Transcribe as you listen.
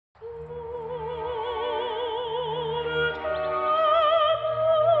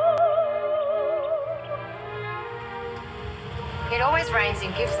rains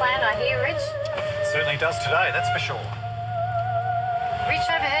in Gippsland, I hear, Rich. Certainly does today, that's for sure. Rich,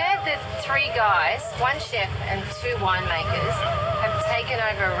 I've heard that 3 guys, 1 chef and 2 winemakers, have taken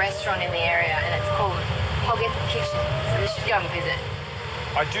over a restaurant in the area, and it's called Hogget Kitchen. So we should go and visit.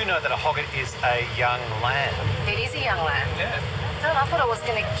 I do know that a hogget is a young lamb. It is a young lamb. Yeah. I thought I was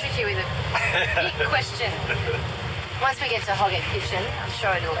going to trick you with a big question. Once we get to Hogget Kitchen, I'm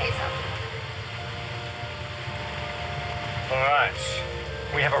sure it'll ease up. All right.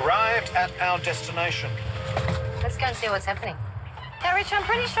 We have arrived at our destination. Let's go and see what's happening. Now, Rich, I'm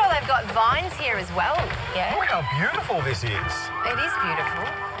pretty sure they've got vines here as well. Yeah? Look how beautiful this is. It is beautiful.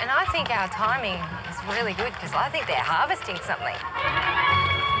 And I think our timing is really good because I think they're harvesting something.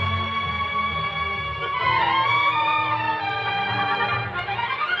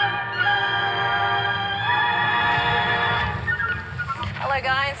 Hello,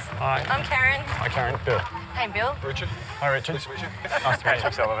 guys. Hi. I'm Karen. Hi, Karen. Bill. Hey, Bill. Richard. Hi, Richard. Nice to meet you. Nice to meet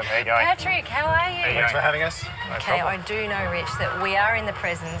you, Sullivan. How you going? Patrick, how are you? Thanks for having us. Okay, I do know, Rich, that we are in the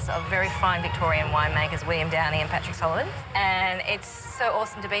presence of very fine Victorian winemakers, William Downey and Patrick Sullivan. And it's so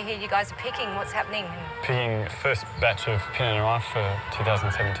awesome to be here. You guys are picking. What's happening? Picking first batch of Pinot Noir for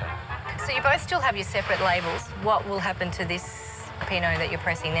 2017. So you both still have your separate labels. What will happen to this Pinot that you're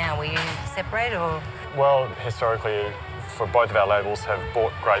pressing now? Will you separate or...? Well, historically, for both of our labels have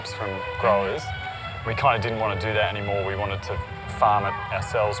bought grapes from growers. We kind of didn't want to do that anymore. We wanted to farm it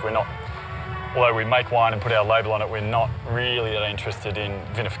ourselves. We're not, although we make wine and put our label on it, we're not really that interested in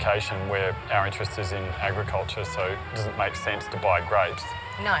vinification, where our interest is in agriculture, so it doesn't make sense to buy grapes.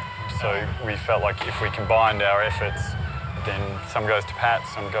 No. So we felt like if we combined our efforts, then some goes to Pat,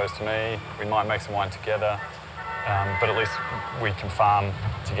 some goes to me. We might make some wine together, but at least we can farm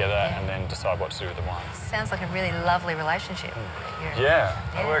together and then decide what to do with the wine. Sounds like a really lovely relationship. Yeah,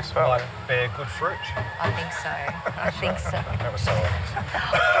 that works well. Might bear good fruit. I think so. I think so. That was so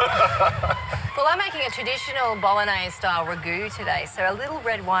Well, I'm making a traditional Bolognese-style Ragu today, so a little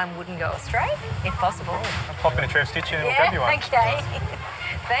red wine wouldn't go astray, if possible. I'll pop in a Trev's kitchen and we'll grab you one. Okay.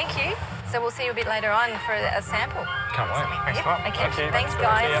 Thank you. So we'll see you a bit later on for a sample. Can't wait. Thanks a lot. Okay. Thank you. Thanks,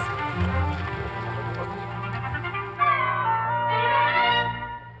 guys.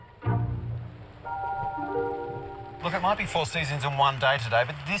 Look, it might be 4 seasons in one day today,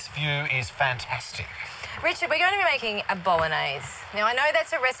 but this view is fantastic. Richard, we're going to be making a Bolognese. Now, I know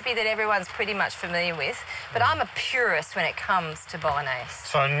that's a recipe that everyone's pretty much familiar with, but I'm a purist when it comes to Bolognese.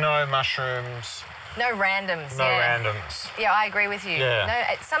 So no mushrooms. No randoms, No randoms. Yeah, I agree with you. Yeah.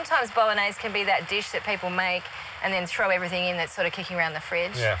 No, sometimes Bolognese can be that dish that people make and then throw everything in that's sort of kicking around the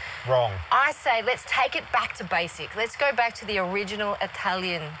fridge. Yeah, wrong. I say let's take it back to basic. Let's go back to the original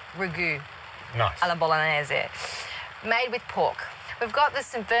Italian Ragu Nice. alla Bolognese, made with pork. We've got the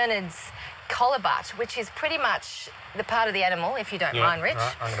St. Bernard's collar butt, which is pretty much the part of the animal, if you don't mind, Rich,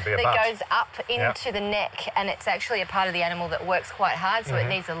 right, I'm going to be a that butt. goes up into the neck, and it's actually a part of the animal that works quite hard, so it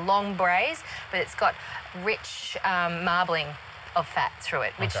needs a long braise, but it's got rich marbling of fat through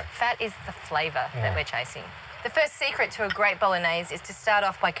it, which fat is the flavour that we're chasing. The first secret to a great Bolognese is to start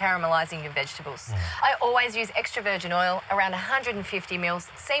off by caramelising your vegetables. I always use extra virgin oil, around 150 mils.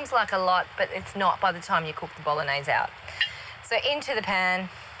 Seems like a lot, but it's not by the time you cook the Bolognese out. So into the pan,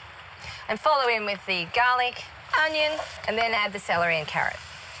 and follow in with the garlic, onion, and then add the celery and carrot.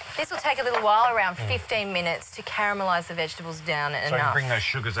 This will take a little while, around 15 minutes, to caramelise the vegetables down enough. So you bring those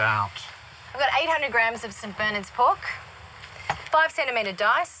sugars out. I've got 800 grams of St. Bernard's pork, 5 centimetre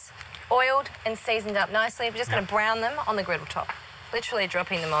dice, oiled and seasoned up nicely. We're just going to brown them on the griddle top, literally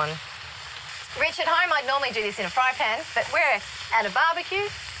dropping them on. Rich, at home, I'd normally do this in a fry pan, but we're at a barbecue,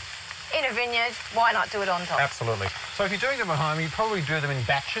 in a vineyard, why not do it on top? Absolutely. So if you're doing them at home, you probably do them in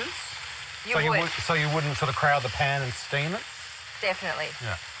batches. You would. So you wouldn't sort of crowd the pan and steam it? Definitely.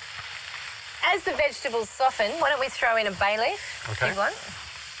 Yeah. As the vegetables soften, why don't we throw in a bay leaf? Okay. Big one.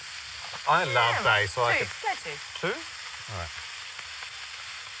 I love bay, so I could... Go 2. 2? All right.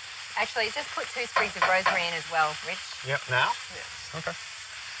 Actually, just put 2 sprigs of rosemary in as well, Rich. Yep, now? Yeah. Okay.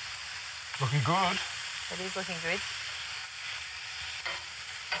 Looking good. It is looking good.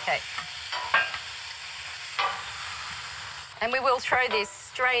 Okay. And we will throw this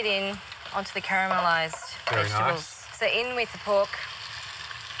straight in onto the caramelised vegetables. Nice. So in with the pork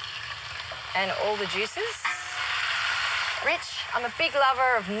and all the juices. Rich, I'm a big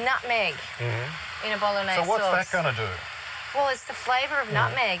lover of nutmeg in a Bolognese sauce. So what's that going to do? Well, it's the flavour of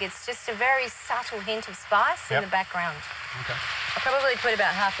nutmeg. It's just a very subtle hint of spice in the background. Okay. I'll probably put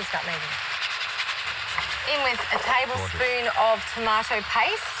about half this nutmeg in. In with a tablespoon of tomato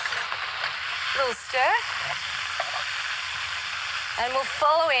paste. A little stir. And we'll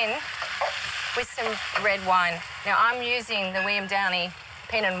follow in with some red wine. Now, I'm using the William Downey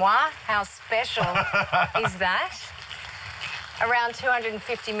Pinot Noir. How special is that? Around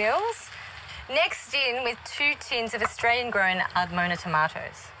 250 mils. Next in with 2 tins of Australian-grown Ardmona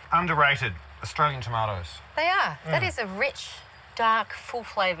tomatoes. Underrated Australian tomatoes. They are. That is a rich, dark,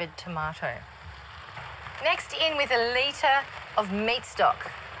 full-flavoured tomato. Next in with a litre of meat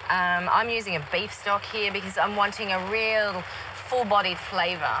stock. I'm using a beef stock here because I'm wanting a real full-bodied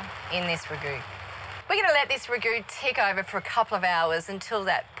flavour in this ragu. We're going to let this ragu tick over for a couple of hours until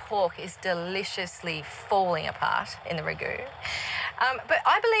that pork is deliciously falling apart in the ragu. But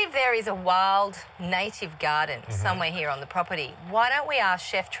I believe there is a wild native garden somewhere here on the property. Why don't we ask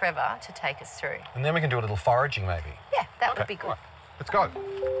Chef Trevor to take us through? And then we can do a little foraging, maybe. Yeah, that would be good. Right. Let's go.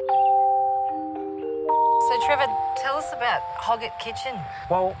 So, Trevor, tell us about Hoggett Kitchen.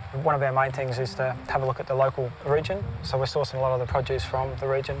 Well, one of our main things is to have a look at the local region. So we're sourcing a lot of the produce from the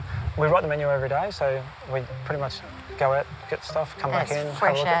region. We write the menu every day, so we pretty much go out, get stuff, come back in,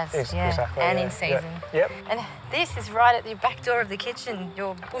 fresh have a look at it. yeah. Exactly. And yeah. in season. Yep. And this is right at the back door of the kitchen,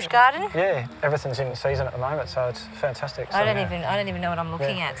 your bush garden. Yeah, everything's in season at the moment, so it's fantastic. I don't even know what I'm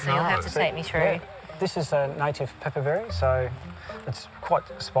looking at, so you'll have to take me through. Yeah. This is a native pepperberry, so it's quite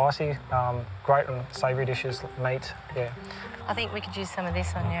spicy, great on savoury dishes, meat, yeah. I think we could use some of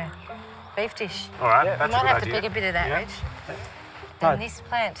this on your beef dish. All right, Yeah. that's You a might good have idea. to pick a bit of that, Yeah. Rich. No. And this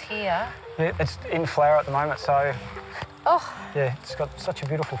plant here. Yeah, it's in flower at the moment, so Oh, yeah, it's got such a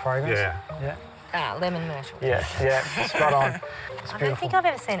beautiful fragrance. Yeah. Yeah. lemon myrtle. Yeah, yeah, it's spot on. It's I don't beautiful. think I've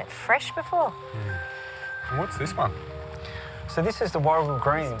ever seen it fresh before. And what's this one? So this is the Warrigal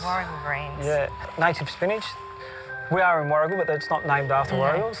greens. Warrigal greens. Yeah, native spinach. We are in Warrigal, but it's not named after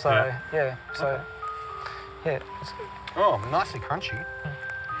Warrigal, so yeah. So yeah, it's, Oh, nicely crunchy.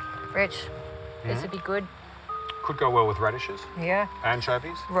 Rich, this would be good. Could go well with radishes, Yeah.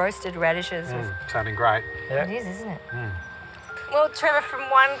 anchovies. Roasted radishes. Sounding great. yeah. It is, isn't it? Well, Trevor, from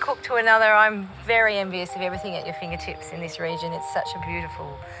one cook to another, I'm very envious of everything at your fingertips in this region. It's such a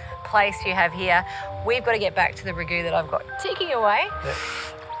beautiful place you have here. We've got to get back to the ragu that I've got ticking away.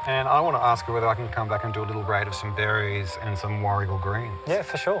 And I want to ask you whether I can come back and do a little braid of some berries and some Warrigal greens. Yeah,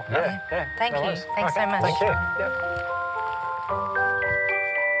 for sure. Yeah, yeah. Thank no you. worries. Thanks so much. Thank you. Yeah.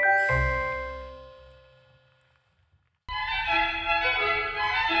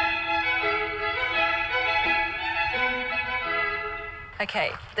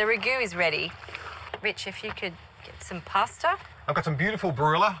 Okay, the ragu is ready. Rich, if you could get some pasta. I've got some beautiful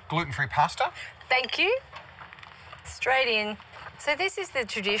Barilla gluten-free pasta. Thank you. Straight in. So this is the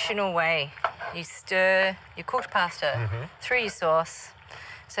traditional way. You stir your cooked pasta through your sauce.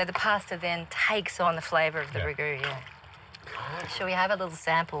 So the pasta then takes on the flavour of the ragu, yeah. Shall we have a little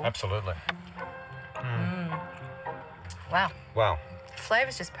sample? Absolutely. Wow. Wow. The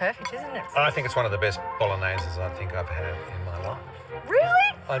flavour's just perfect, isn't it? I think it's one of the best bologneses I think I've had in my life.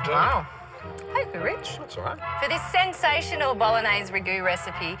 Really? I do. Wow. Thank you, Rich. That's all right. For this sensational bolognese ragu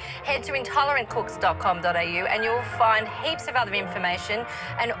recipe, head to intolerantkooks.com.au and you'll find heaps of other information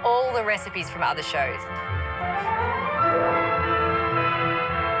and all the recipes from other shows.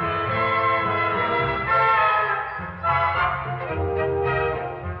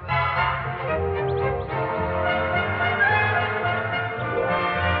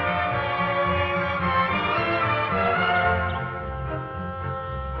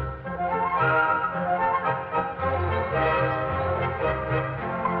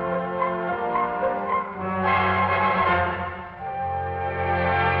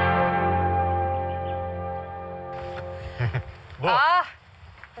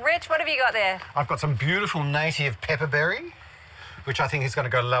 Rich, what have you got there? I've got some beautiful native pepperberry, which I think is going to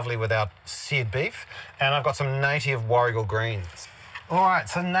go lovely with our seared beef. And I've got some native Warrigal greens. All right,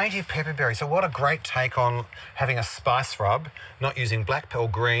 so native pepperberry. So what a great take on having a spice rub, not using black pearl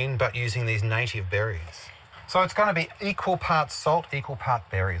green, but using these native berries. So it's going to be equal parts salt, equal part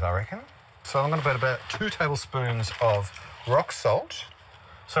berries, I reckon. So I'm going to put about 2 tablespoons of rock salt.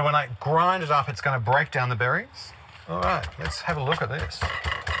 So when I grind it up, it's going to break down the berries. All right, let's have a look at this.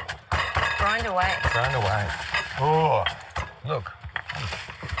 Grind away. Grind away. Oh, look.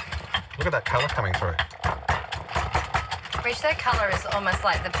 Look at that colour coming through. Rich, that colour is almost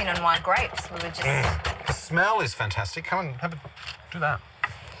like the Pinot Noir grapes. We were just... The smell is fantastic. Come on, do that.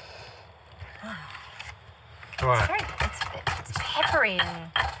 All right. It's peppery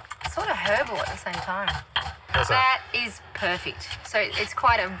and sort of herbal at the same time. How's that? That is perfect. So it's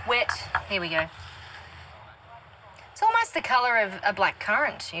quite a wet... Here we go. It's almost the colour of a black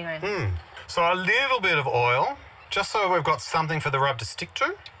currant, you know. So a little bit of oil, just so we've got something for the rub to stick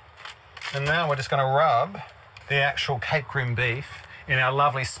to. And now we're just going to rub the actual Cape Grim beef in our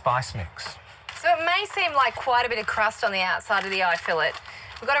lovely spice mix. So it may seem like quite a bit of crust on the outside of the eye fillet.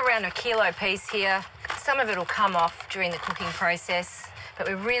 We've got around a kilo piece here. Some of it will come off during the cooking process, but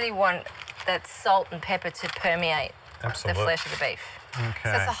we really want that salt and pepper to permeate the flesh of the beef. Okay.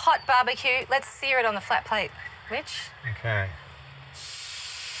 So it's a hot barbecue. Let's sear it on the flat plate, Rich. Okay.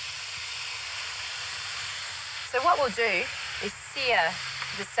 So what we'll do is sear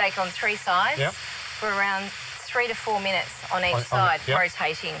the steak on 3 sides for around 3 to 4 minutes on each side,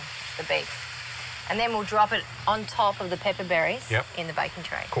 rotating the beef. And then we'll drop it on top of the pepper berries in the baking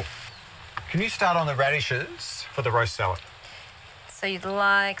tray. Cool. Can you start on the radishes for the roast salad? So you'd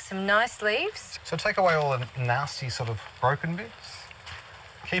like some nice leaves. So take away all the nasty sort of broken bits,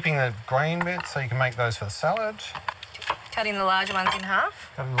 keeping the green bits so you can make those for the salad. Cutting the larger ones in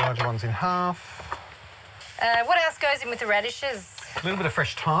half. Cutting the larger ones in half. What else goes in with the radishes? A little bit of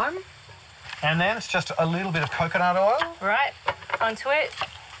fresh thyme. And then it's just a little bit of coconut oil. Right, onto it.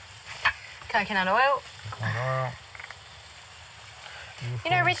 Coconut oil. Coconut oil.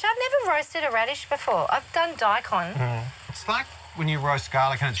 You know, Rich, I've never roasted a radish before. I've done daikon. It's like when you roast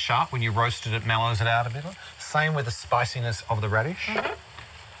garlic and it's sharp, when you roast it, it mellows it out a bit. Same with the spiciness of the radish.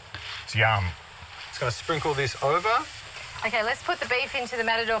 It's yum. Just going to sprinkle this over. Okay, let's put the beef into the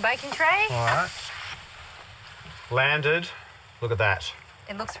Matador baking tray. All right. Landed. Look at that.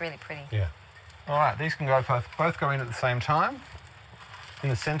 It looks really pretty. Yeah. All right, these can go both go in at the same time. In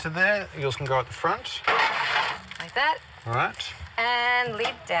the centre there, yours can go at the front. Like that. All right. And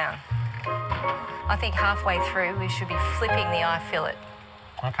lid down. I think halfway through we should be flipping the eye fillet.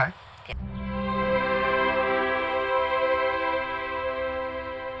 Okay. Yeah.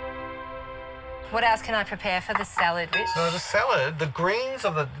 What else can I prepare for the salad, Rich? So the salad, the greens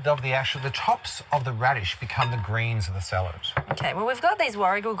of the tops of the radish become the greens of the salad. Okay, well we've got these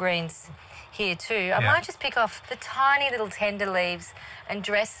warrigal greens here too. I might just pick off the tiny little tender leaves and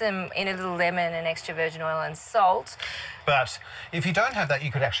dress them in a little lemon and extra virgin oil and salt. But if you don't have that,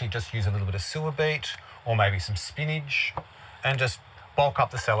 you could actually just use a little bit of silver beet or maybe some spinach and just bulk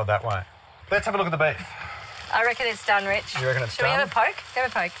up the salad that way. Let's have a look at the beef. I reckon it's done, Rich. You reckon it's done? Should we have a poke?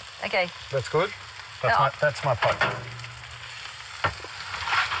 Have a poke. Okay. That's good. That's my poke.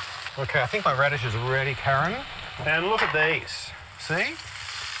 Okay, I think my radish is ready, Karen. And look at these. See?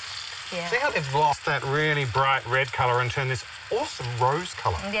 Yeah. See how they've lost that really bright red colour and turned this awesome rose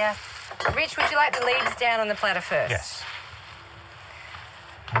colour? Yeah. Rich, would you like the leaves down on the platter first? Yes.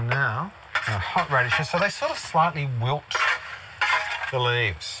 And now, our hot radishes. So they sort of slightly wilt the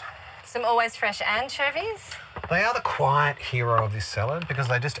leaves. Some always fresh anchovies. They are the quiet hero of this salad because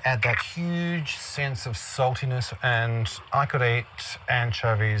they just add that huge sense of saltiness, and I could eat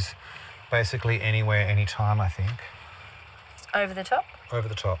anchovies basically anywhere, anytime, I think. Over the top? Over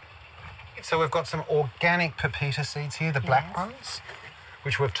the top. So we've got some organic pepita seeds here, the black ones,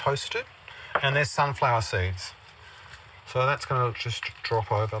 which we've toasted, and there's sunflower seeds. So that's going to just drop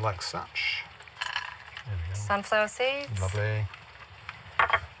over like such. There we go. Sunflower seeds. Lovely.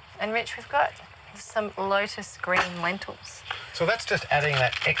 And Rich, we've got some lotus green lentils. So that's just adding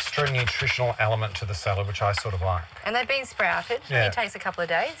that extra nutritional element to the salad, which I sort of like. And they've been sprouted. Yeah. It takes a couple of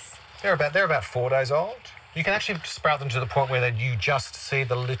days. They're about 4 days old. You can actually sprout them to the point where you just see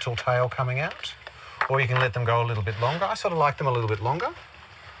the little tail coming out, or you can let them go a little bit longer. I sort of like them a little bit longer.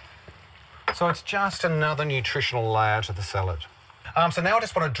 So it's just another nutritional layer to the salad. So now I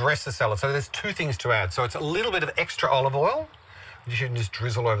just want to dress the salad. So there's 2 things to add. So it's a little bit of extra olive oil, which you can just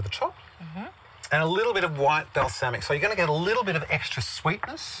drizzle over the top, and a little bit of white balsamic. So you're going to get a little bit of extra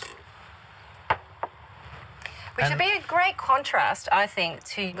sweetness. Which would be a great contrast, I think,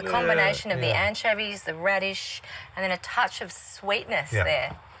 to the combination of the anchovies, the radish, and then a touch of sweetness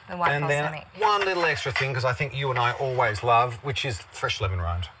there, the white balsamic. And then one little extra thing, because I think you and I always love, which is fresh lemon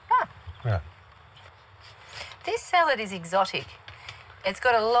rind. Ah. Yeah. This salad is exotic. It's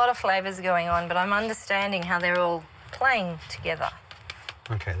got a lot of flavours going on, but I'm understanding how they're all playing together.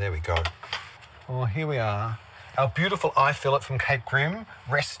 Okay, there we go. Well, here we are. Our beautiful eye fillet from Cape Grim,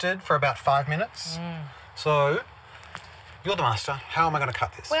 rested for about 5 minutes. So, you're the master. How am I going to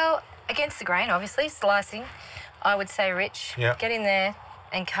cut this? Well, against the grain, obviously, slicing. I would say, Rich, get in there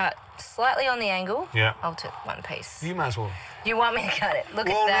and cut slightly on the angle. Yeah. I'll take one piece. You may as well. You want me to cut it? Look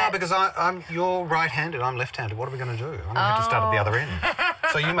at that. Well, no, because you're right-handed, I'm left-handed. What are we going to do? I'm going to have to start at the other end.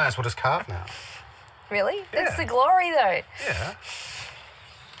 So you may as well just carve now. Really? That's the glory, though. Yeah.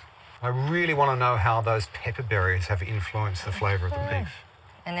 I really want to know how those pepper berries have influenced the flavour of the beef.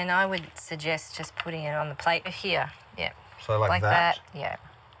 And then I would suggest just putting it on the plate here. Yeah. So like that? Yeah.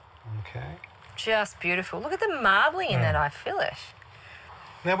 Okay. Just beautiful. Look at the marbling in that eye fillet.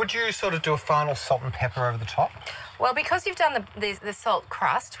 Now, would you sort of do a final salt and pepper over the top? Well, because you've done the salt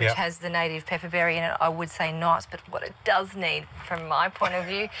crust, which has the native pepperberry in it, I would say not. But what it does need, from my point of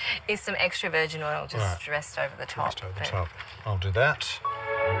view, is some extra virgin oil just dressed over the top. Just over the top. I'll do that.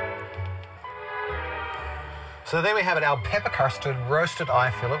 So there we have it, our pepper-crusted roasted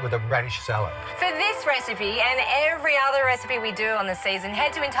eye fillet with a radish salad. For this recipe and every other recipe we do on the season,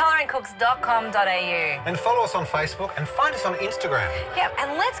 head to intolerantkooks.com.au. And follow us on Facebook and find us on Instagram. Yep,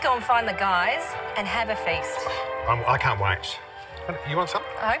 and let's go and find the guys and have a feast. I can't wait. You want some?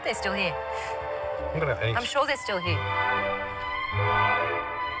 I hope they're still here. I'm going to eat. I'm sure they're still here.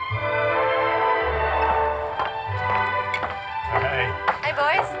 Hey,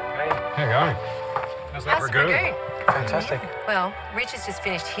 boys. How you going? How's that Ragu? Fantastic. Well, Rich has just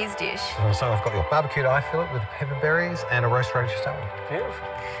finished his dish. So I've got your barbecued eye fillet with pepperberries and a roast radish salad. Beautiful.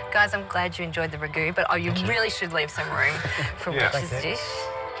 Guys, I'm glad you enjoyed the ragu, but you really should leave some room for Rich's dish.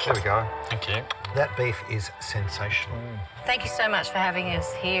 There we go. Thank you. That beef is sensational. Thank you so much for having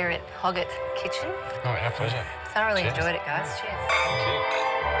us here at Hoggett Kitchen. Oh, our pleasure. Thoroughly enjoyed it, guys. Cheers. Thank you.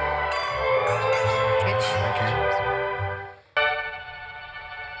 Rich. Thank you.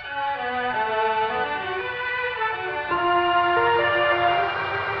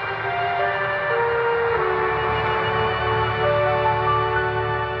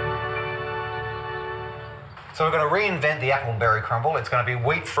 So we're going to reinvent the apple and berry crumble. It's going to be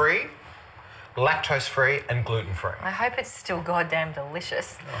wheat-free, lactose-free and gluten-free. I hope it's still goddamn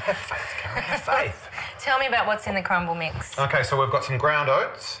delicious. Oh, have faith, Karen, have faith. Tell me about what's in the crumble mix. Okay, so we've got some ground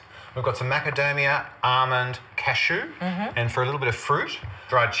oats, we've got some macadamia, almond, cashew, and for a little bit of fruit,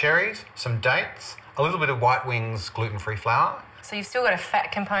 dried cherries, some dates, a little bit of White Wings gluten-free flour. So you've still got a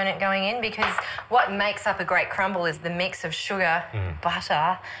fat component going in, because what makes up a great crumble is the mix of sugar,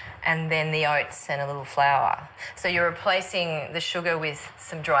 butter, and then the oats and a little flour. So you're replacing the sugar with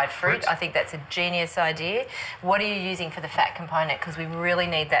some dried fruit. I think that's a genius idea. What are you using for the fat component? Because we really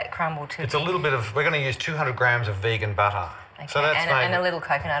need that crumble to It's a little bit of, we're going to use 200 grams of vegan butter. Okay. So that's and a little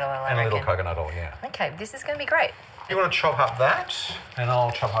coconut oil, I and a reckon. little coconut oil, yeah. Okay, this is going to be great. You want to chop up that, and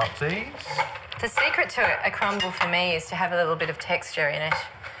I'll chop up these. The secret to a crumble for me is to have a little bit of texture in it,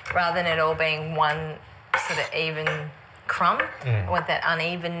 rather than it all being one sort of even crumb. I want that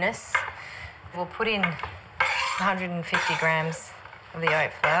unevenness. We'll put in 150 grams of the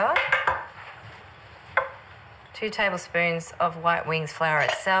oat flour, 2 tablespoons of White Wings flour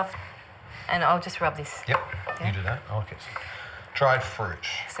itself, and I'll just rub this. Yep, Okay. you do that. I'll get some dried fruit.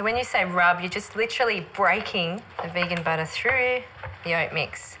 So when you say rub, you're just literally breaking the vegan butter through the oat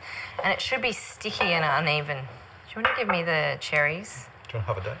mix, and it should be sticky and uneven. Do you want to give me the cherries? Do you want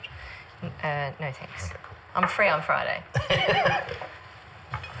to have a date? No, thanks. Okay, cool. I'm free on Friday.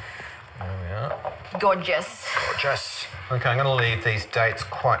 There we are. Gorgeous. Gorgeous. Okay, I'm going to leave these dates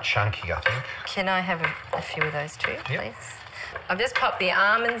quite chunky, I think. Can I have a few of those too, Yep. please? I've just popped the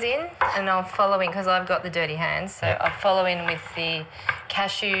almonds in, and I'll follow in, because I've got the dirty hands, so I'll follow in with the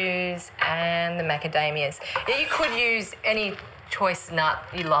cashews and the macadamias. You could use any choice nut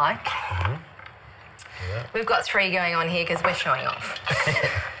you like. Yeah. We've got 3 going on here because we're showing off.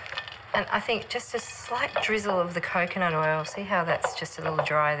 And I think just a slight drizzle of the coconut oil. See how that's just a little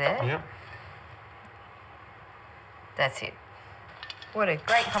dry there? Yep. That's it. What a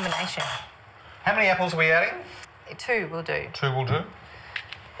great combination. How many apples are we adding? 2 will do. 2 will do.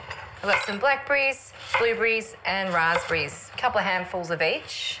 I've got some blackberries, blueberries and raspberries. A couple of handfuls of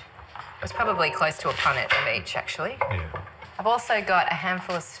each. It's probably close to a punnet of each, actually. Yeah. I've also got a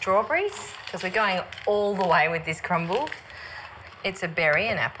handful of strawberries, because we're going all the way with this crumble. It's a berry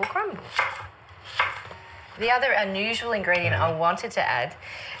and apple crumble. The other unusual ingredient I wanted to add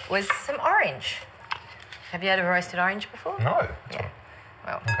was some orange. Have you had a roasted orange before? No. Yeah.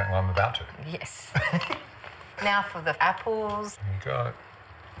 Well, Okay, well, I'm about to. yes. Now for the apples. There you go.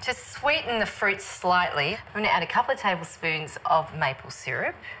 To sweeten the fruit slightly, I'm going to add a couple of tablespoons of maple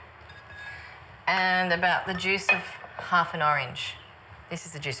syrup and about the juice of half an orange. This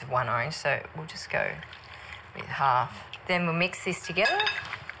is the juice of 1 orange, so we'll just go with half. Then we'll mix this together.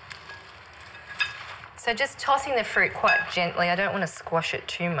 So just tossing the fruit quite gently. I don't want to squash it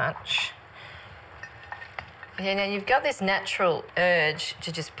too much. Yeah, now you've got this natural urge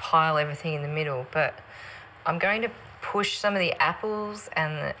to just pile everything in the middle, but I'm going to push some of the apples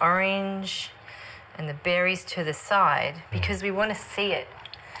and the orange and the berries to the side, because we want to see it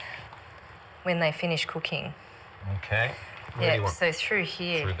when they finish cooking. Okay. Where do you Yeah, want? so through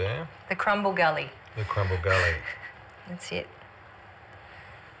here, Through there? the crumble gully. The crumble gully. That's it.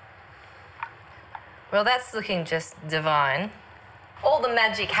 Well, that's looking just divine. All the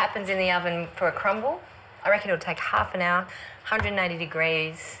magic happens in the oven for a crumble. I reckon it'll take half an hour, 180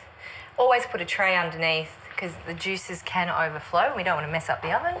 degrees. Always put a tray underneath because the juices can overflow. We don't want to mess up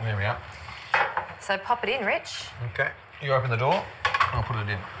the oven. There we are. So pop it in, Rich. Okay. You open the door, I'll put it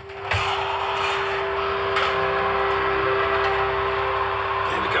in.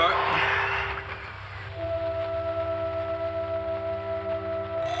 There we go.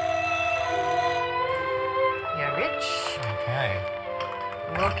 Yeah, Rich. Okay.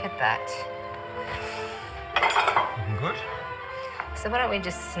 Look at that. Looking good. So why don't we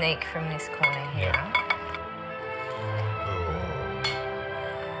just sneak from this corner here? Yeah.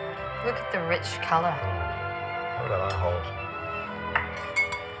 Look at the rich colour. What about that hold?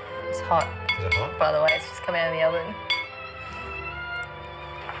 It's hot. Is it hot? By the way, it's just come out of the oven.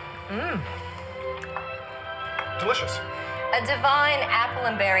 Delicious. A divine apple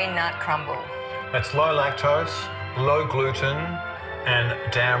and berry nut crumble. It's low lactose, low gluten, and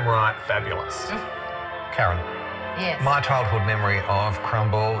damn right fabulous. Karen, Yes. my childhood memory of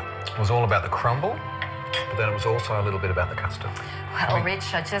crumble was all about the crumble, but then it was also a little bit about the custard. Well,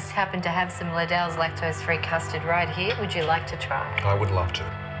 Rich, I just happen to have some Liddell's lactose-free custard right here. Would you like to try? I would love to.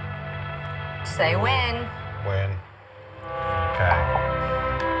 Say when. When? Okay.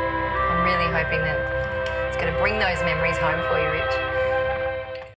 I'm really hoping that it's going to bring those memories home for you, Rich.